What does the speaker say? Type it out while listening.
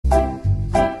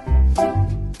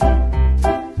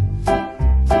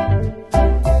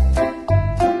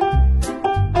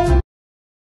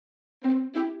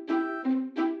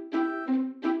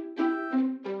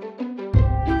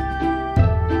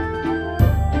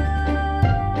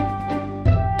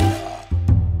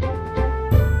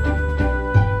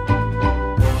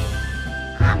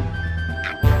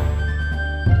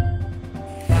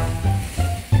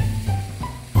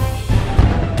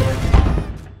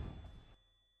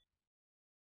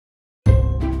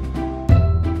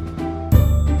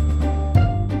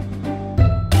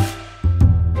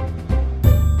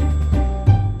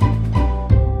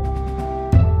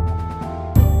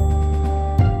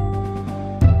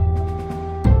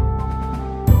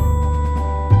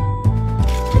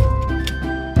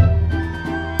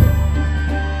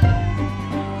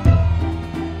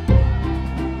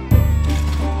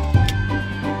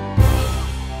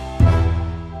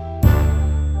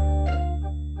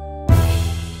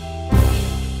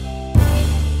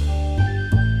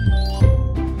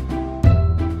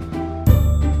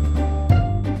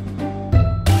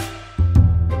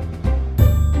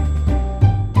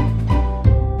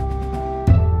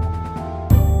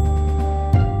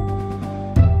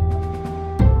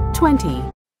20.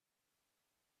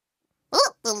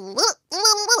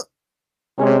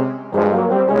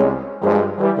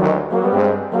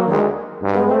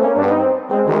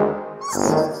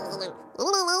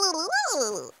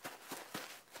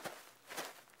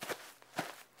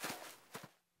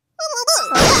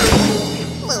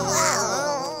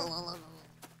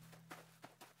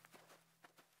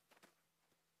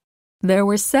 There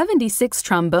were 76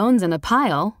 trombones in a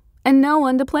pile, and no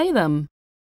one to play them.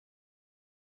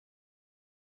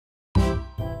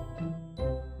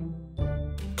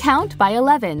 Count by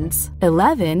 11s.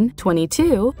 11,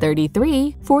 22,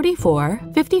 33, 44,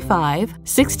 55,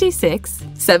 66,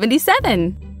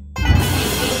 77.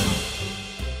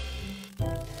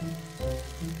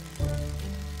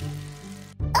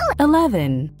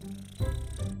 11,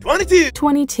 22,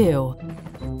 22,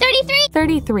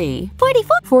 33,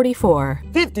 44,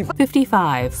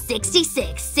 55,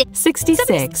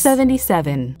 66,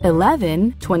 77,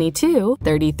 11, 22,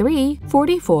 33,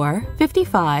 44,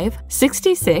 55,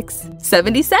 66,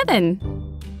 77.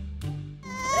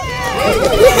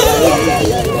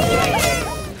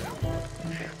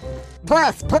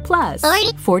 Plus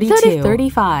 42,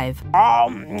 35.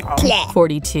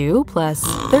 42 plus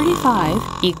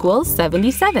 35 equals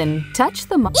 77. Touch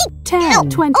the 10,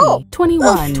 20,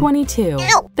 21, 22,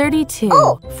 32,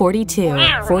 42,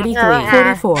 43,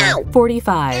 44,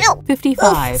 45,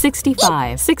 55,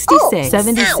 65, 66,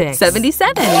 76,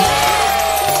 77.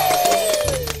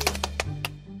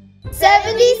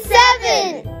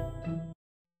 77!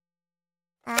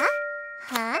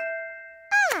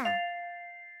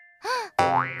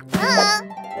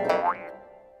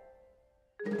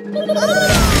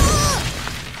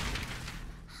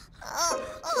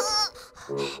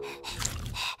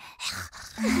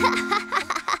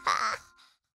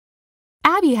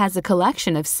 Abby has a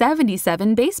collection of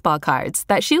 77 baseball cards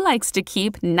that she likes to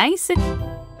keep nice and...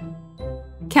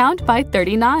 Count by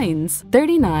 39s.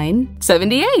 39,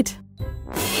 78.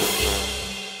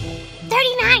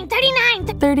 39,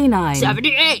 39,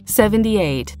 78.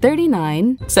 78,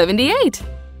 39, 78.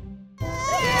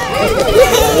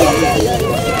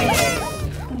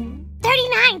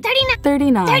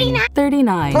 39,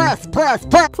 39. Plus.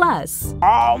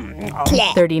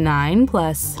 39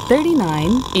 plus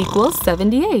 39 equals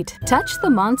 78. Touch the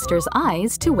monster's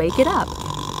eyes to wake it up.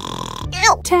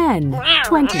 10,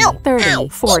 20, 30,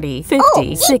 40,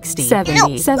 50, 60,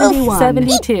 70, 71,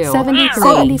 72,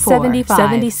 73, 75,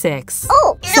 76,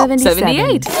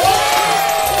 78.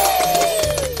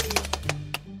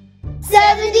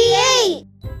 78!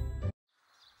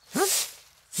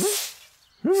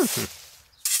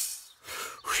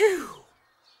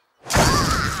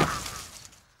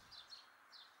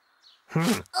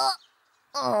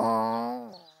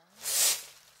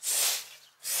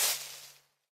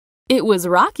 It was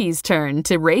Rocky's turn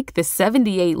to rake the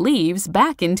 78 leaves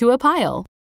back into a pile.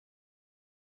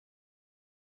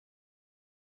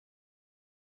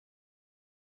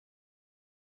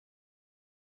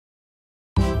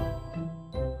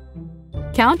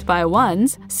 Count by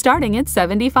ones, starting at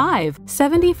 75.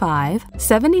 75,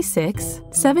 76,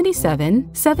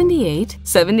 77, 78,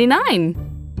 79.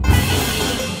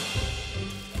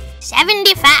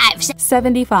 75!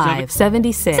 75,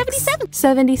 76,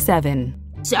 77,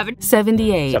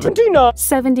 78,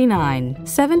 79,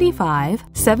 75,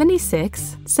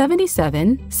 76,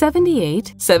 77,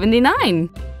 78, 79.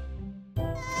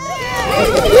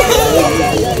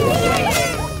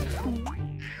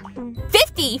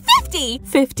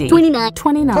 50.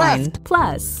 29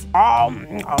 plus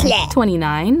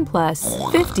 29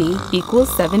 plus 50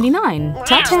 equals 79.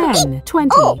 10,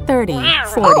 20, 30,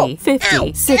 40,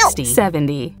 50, 60,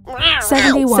 70,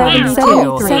 71,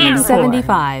 73,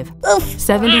 75,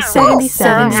 77,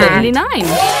 79.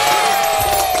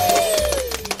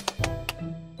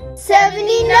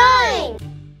 79!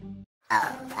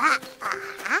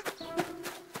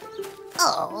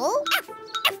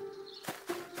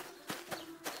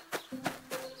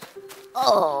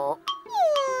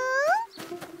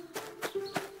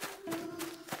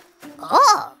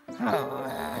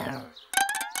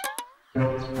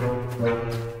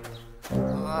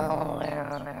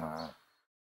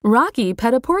 Rocky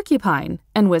pet a porcupine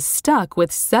and was stuck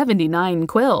with 79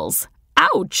 quills.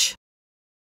 Ouch!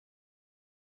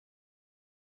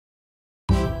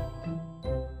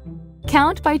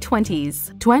 Count by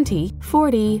 20s. 20,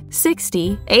 40,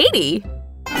 60, 80.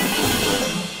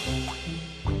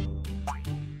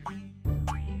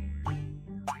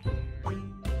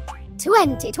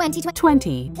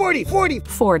 20,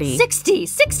 40, 60,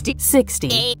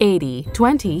 80,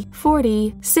 20,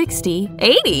 40, 60,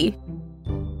 80.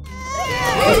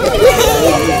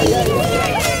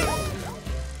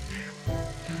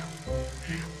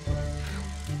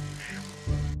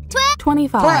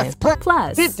 25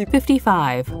 plus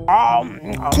 55.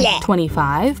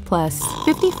 25 plus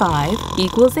 55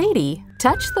 equals 80.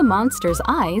 Touch the monster's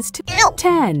eyes to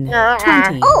 10,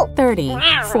 20, 30,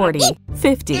 40,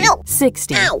 50,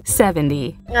 60,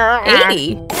 70,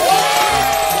 80.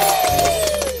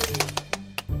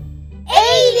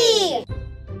 80!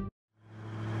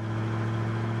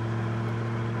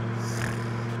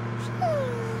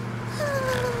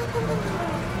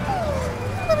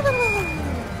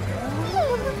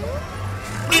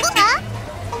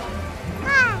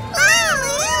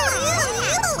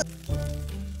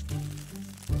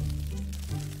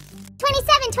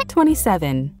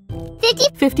 Twenty-seven, 50,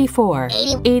 54,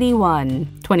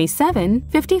 81, 27,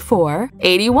 54,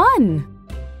 81.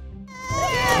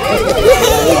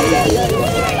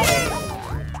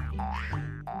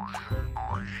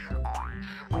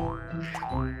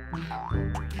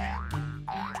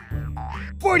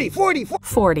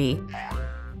 Forty.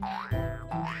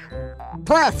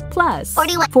 Plus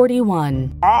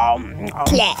 41.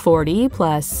 40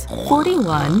 plus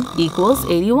 41 equals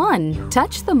 81.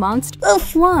 Touch the monster.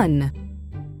 1.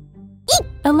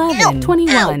 11,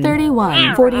 21,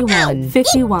 31, 41,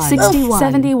 51, 61,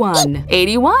 71,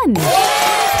 81.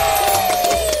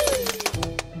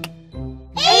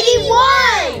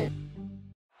 81!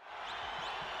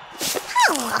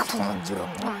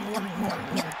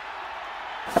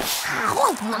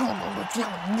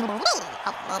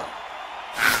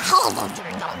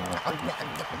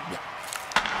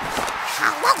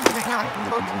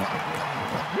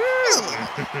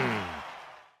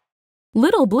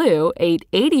 Little Blue ate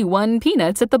 81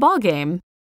 peanuts at the ball game.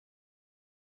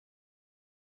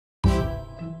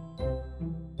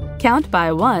 Count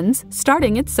by ones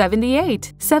starting at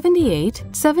 78, 78,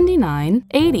 79,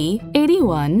 80,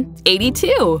 81,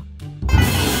 82.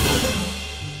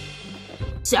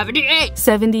 78,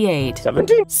 78,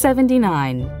 17,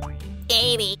 79,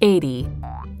 80, 80,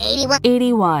 81,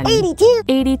 81, 82,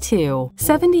 82,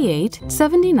 78,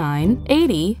 79,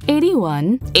 80,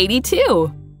 81,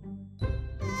 82.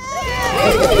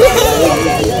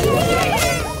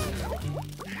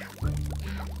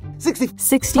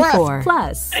 64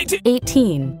 plus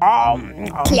 18.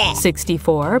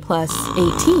 64 plus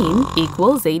 18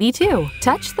 equals 82.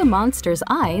 Touch the monster's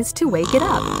eyes to wake it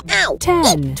up.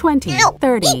 10, 20,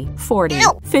 30, 40,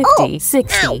 50,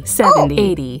 60, 70,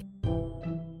 80,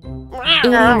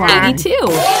 81, 82.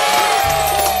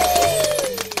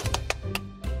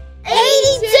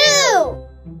 82!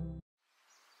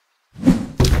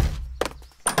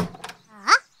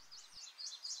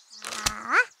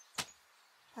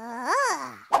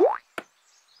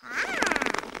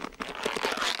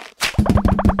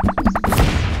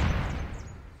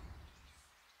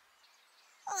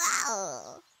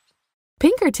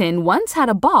 Pinkerton once had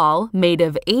a ball made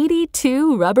of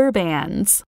 82 rubber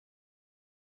bands.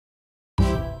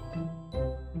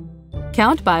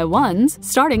 Count by ones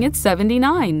starting at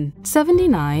 79,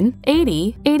 79,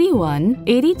 80, 81,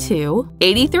 82,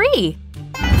 83.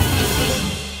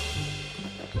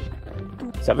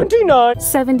 79,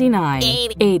 79,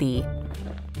 80,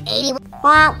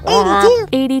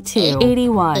 82,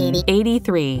 81,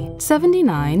 83,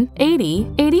 79, 80,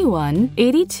 81,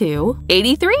 82,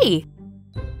 83.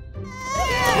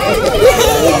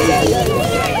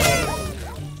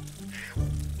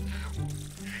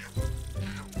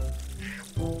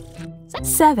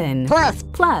 7 plus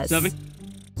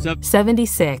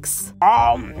 76.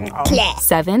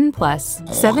 7 plus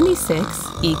 76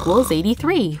 equals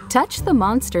 83. Touch the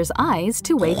monster's eyes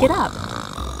to wake it up.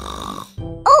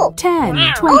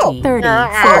 10, 20, 30,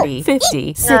 40,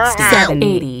 50, 67,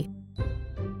 80,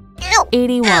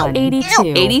 81,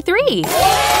 82, 83.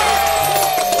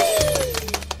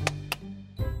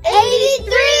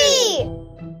 83!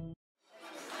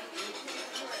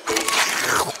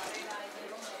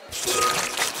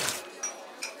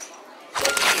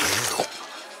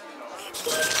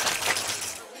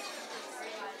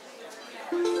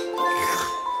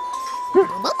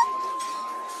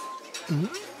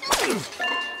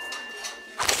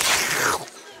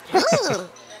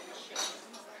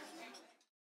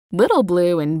 Little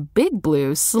Blue and Big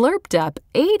Blue slurped up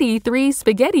 83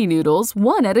 spaghetti noodles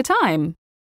one at a time.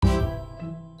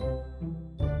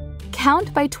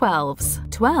 Count by 12s.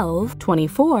 12,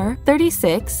 24,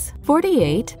 36,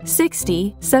 48,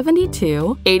 60,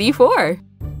 72, 84.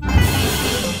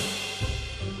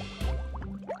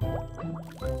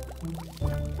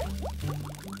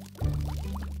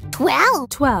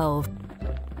 12,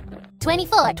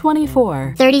 24,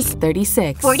 24, 30,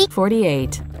 36, 40,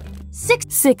 48,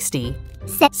 60,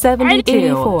 72,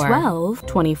 84, 12,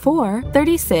 24,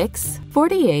 36,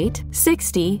 48,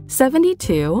 60,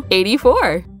 72,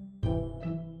 84.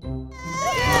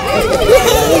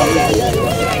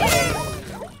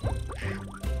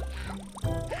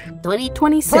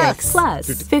 26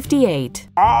 plus 58.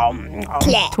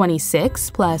 26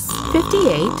 plus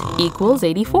 58 equals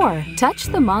 84. Touch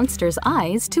the monster's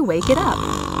eyes to wake it up.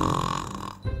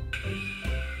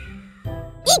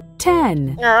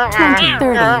 10, 20,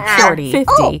 30, 40,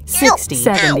 50, 60,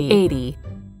 70, 80,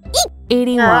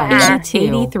 81, 82,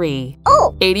 83,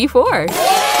 84.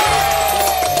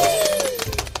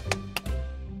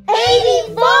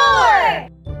 84!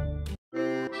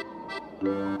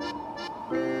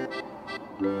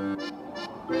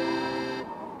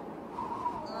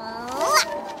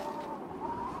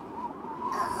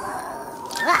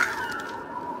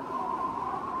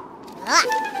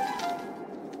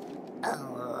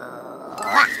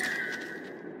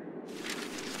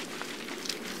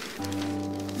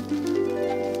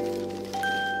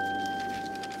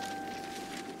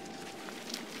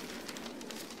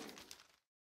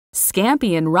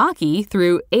 Scampy and Rocky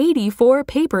threw 84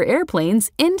 paper airplanes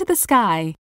into the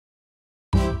sky.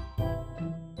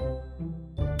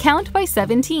 Count by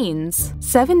 17s.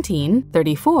 17,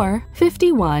 34,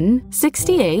 51,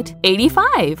 68,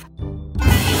 85.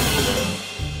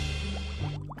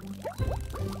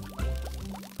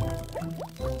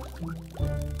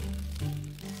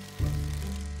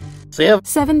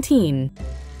 17,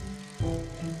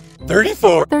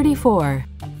 34, 34,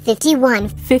 51,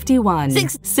 51,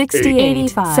 60,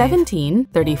 85, 17,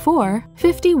 34,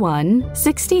 51,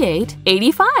 68,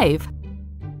 85.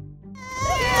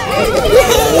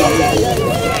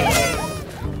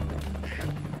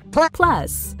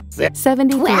 Plus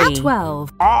 73,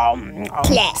 12.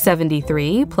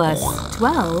 73 plus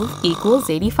 12 equals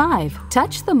 85.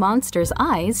 Touch the monster's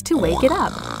eyes to wake it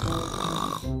up.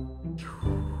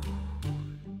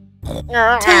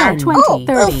 10, 20,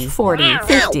 30, 40,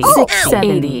 50, 60,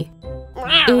 70,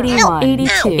 81,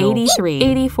 82, 83,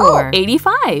 84,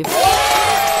 85.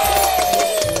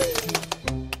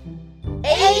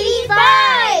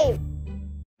 85!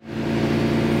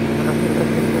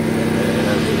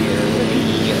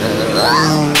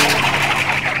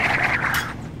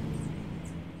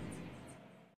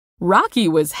 Rocky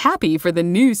was happy for the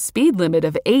new speed limit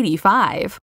of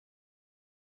 85.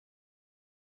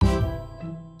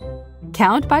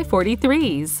 Count by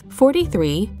 43s.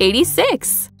 43,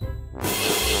 86.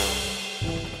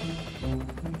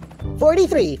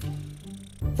 43,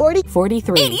 40,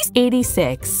 43,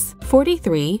 86.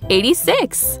 43,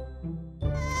 86.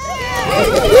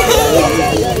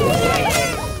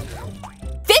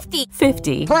 50,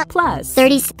 50 plus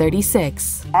 30,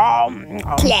 36.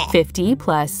 50, 50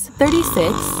 plus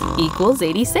 36 equals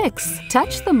 86.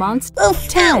 Touch the monster.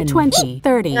 10, 20,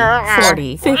 30,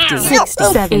 40, 50, 60,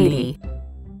 70,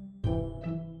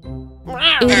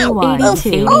 81, 82,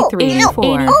 83,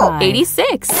 84, 85,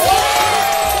 86.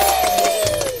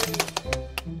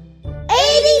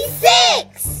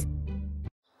 86!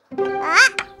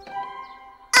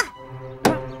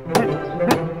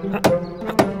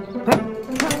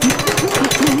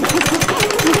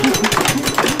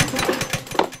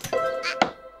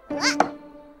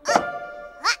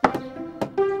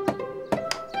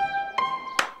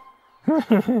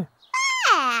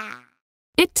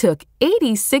 It took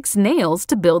 86 nails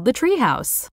to build the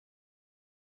treehouse.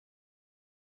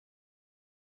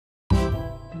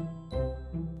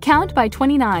 Count by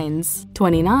 29s.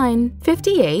 29,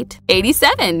 58,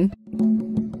 87.